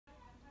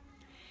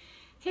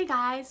Hey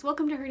guys,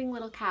 welcome to Herding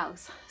Little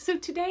Cows. So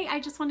today I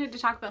just wanted to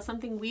talk about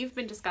something we've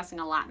been discussing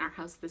a lot in our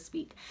house this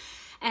week.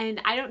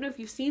 And I don't know if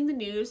you've seen the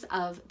news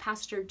of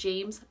Pastor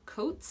James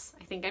Coates,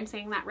 I think I'm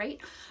saying that right,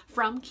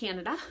 from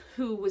Canada,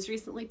 who was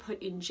recently put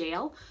in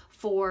jail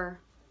for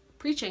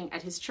preaching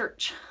at his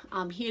church.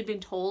 He had been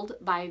told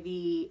by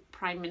the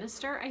Prime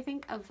Minister, I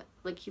think,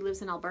 he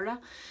lives in Alberta,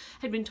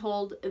 had been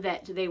told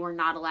that they were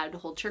not allowed to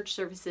hold church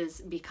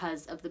services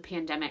because of the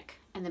pandemic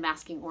and the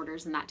masking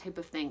orders and that type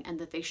of thing, and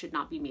that they should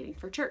not be meeting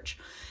for church.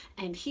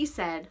 And he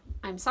said,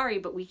 I'm sorry,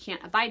 but we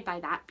can't abide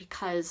by that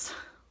because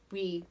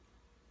we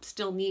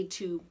still need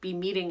to be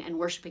meeting and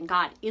worshiping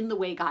God in the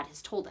way God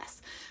has told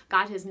us.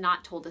 God has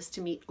not told us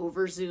to meet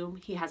over Zoom.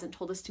 He hasn't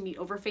told us to meet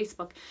over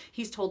Facebook.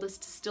 He's told us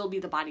to still be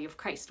the body of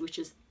Christ, which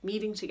is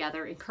meeting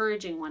together,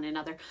 encouraging one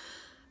another,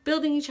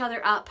 building each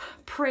other up.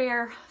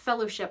 Prayer,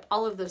 fellowship,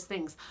 all of those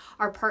things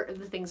are part of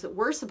the things that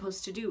we're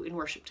supposed to do in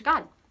worship to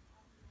God.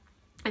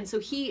 And so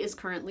he is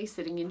currently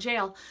sitting in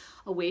jail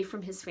away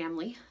from his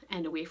family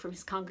and away from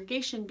his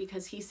congregation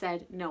because he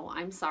said, no,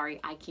 I'm sorry,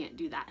 I can't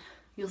do that.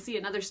 You'll see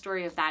another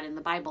story of that in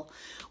the Bible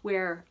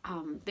where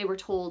they were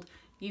told,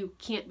 you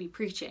can't be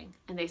preaching.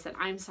 And they said,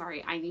 I'm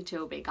sorry, I need to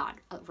obey God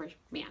over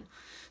man.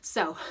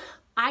 So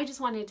I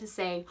just wanted to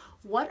say,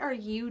 what are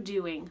you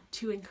doing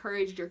to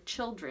encourage your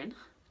children,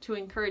 to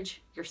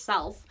encourage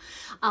yourself,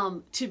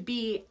 to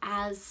be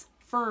as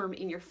firm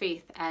in your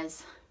faith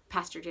as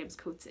Pastor James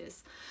Coates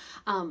is?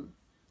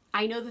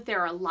 I know that there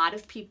are a lot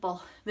of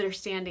people that are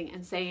standing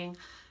and saying,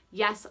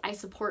 yes, I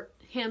support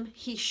him.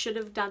 He should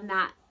have done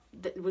that.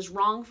 That it was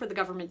wrong for the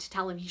government to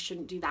tell him he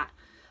shouldn't do that.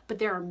 But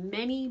there are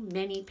many,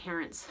 many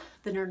parents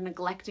that are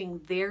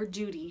neglecting their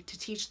duty to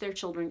teach their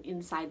children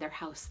inside their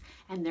house,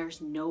 and there's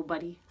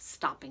nobody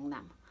stopping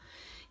them.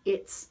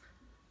 It's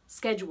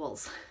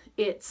schedules.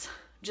 It's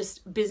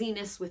just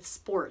busyness with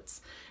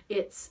sports.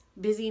 It's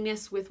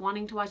busyness with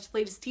wanting to watch the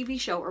latest TV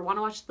show or want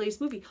to watch the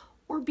latest movie,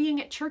 or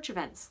being at church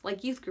events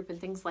like youth group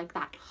and things like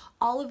that.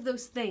 All of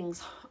those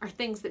things are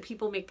things that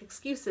people make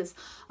excuses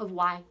of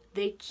why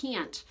they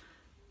can't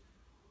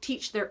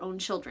teach their own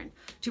children,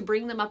 to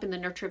bring them up in the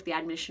nurture of the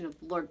admonition of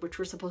the Lord, which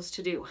we're supposed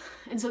to do.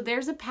 And so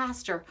there's a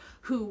pastor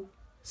who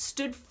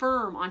stood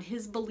firm on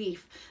his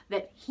belief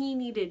that he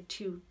needed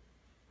to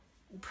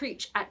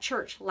preach at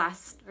church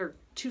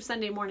 2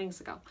 Sunday mornings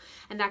ago,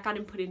 and that got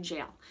him put in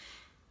jail.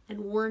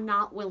 And we're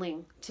not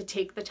willing to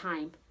take the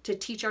time to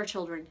teach our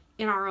children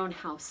in our own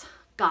house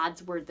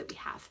God's word that we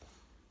have.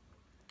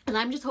 And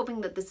I'm just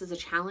hoping that this is a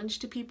challenge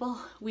to people.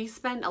 We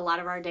spend a lot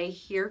of our day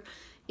here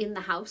in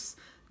the house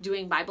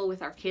doing Bible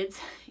with our kids,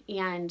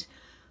 and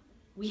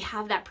we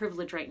have that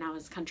privilege right now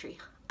as a country.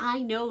 I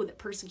know that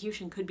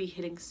persecution could be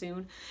hitting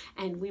soon,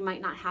 and we might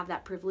not have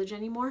that privilege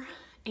anymore.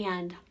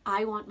 And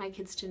I want my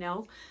kids to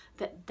know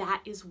that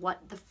that is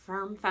what the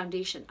firm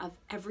foundation of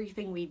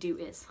everything we do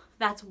is.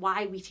 That's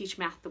why we teach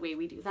math the way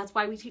we do. That's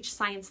why we teach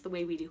science the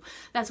way we do.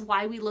 That's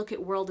why we look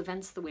at world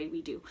events the way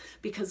we do.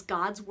 Because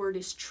God's word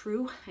is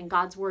true and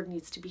God's word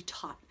needs to be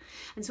taught.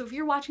 And so if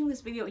you're watching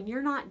this video and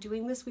you're not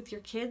doing this with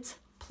your kids,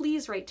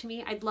 please write to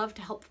me. I'd love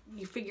to help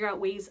you figure out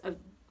ways of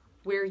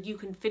where you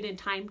can fit in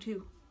time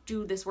to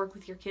do this work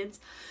with your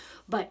kids.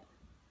 But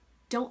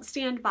don't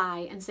stand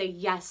by and say,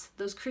 yes,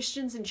 those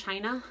Christians in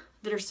China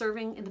that are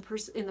serving in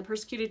the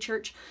persecuted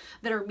church,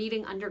 that are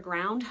meeting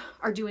underground,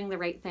 are doing the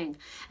right thing.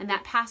 And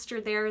that pastor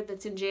there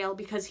that's in jail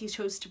because he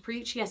chose to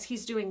preach, yes,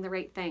 he's doing the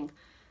right thing.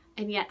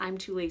 And yet I'm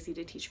too lazy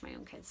to teach my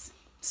own kids.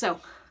 So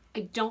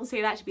I don't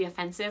say that to be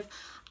offensive.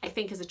 I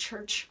think as a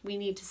church, we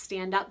need to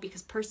stand up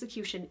because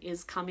persecution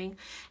is coming,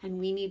 and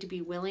we need to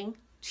be willing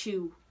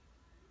to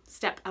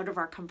step out of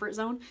our comfort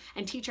zone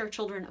and teach our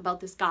children about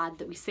this God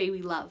that we say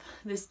we love,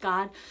 this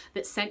God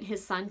that sent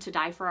his son to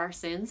die for our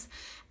sins,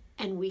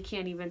 and we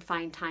can't even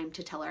find time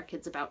to tell our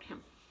kids about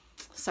him.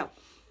 So,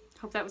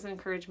 hope that was an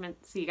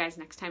encouragement. See you guys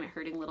next time at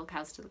Herding Little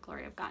Cows to the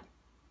Glory of God.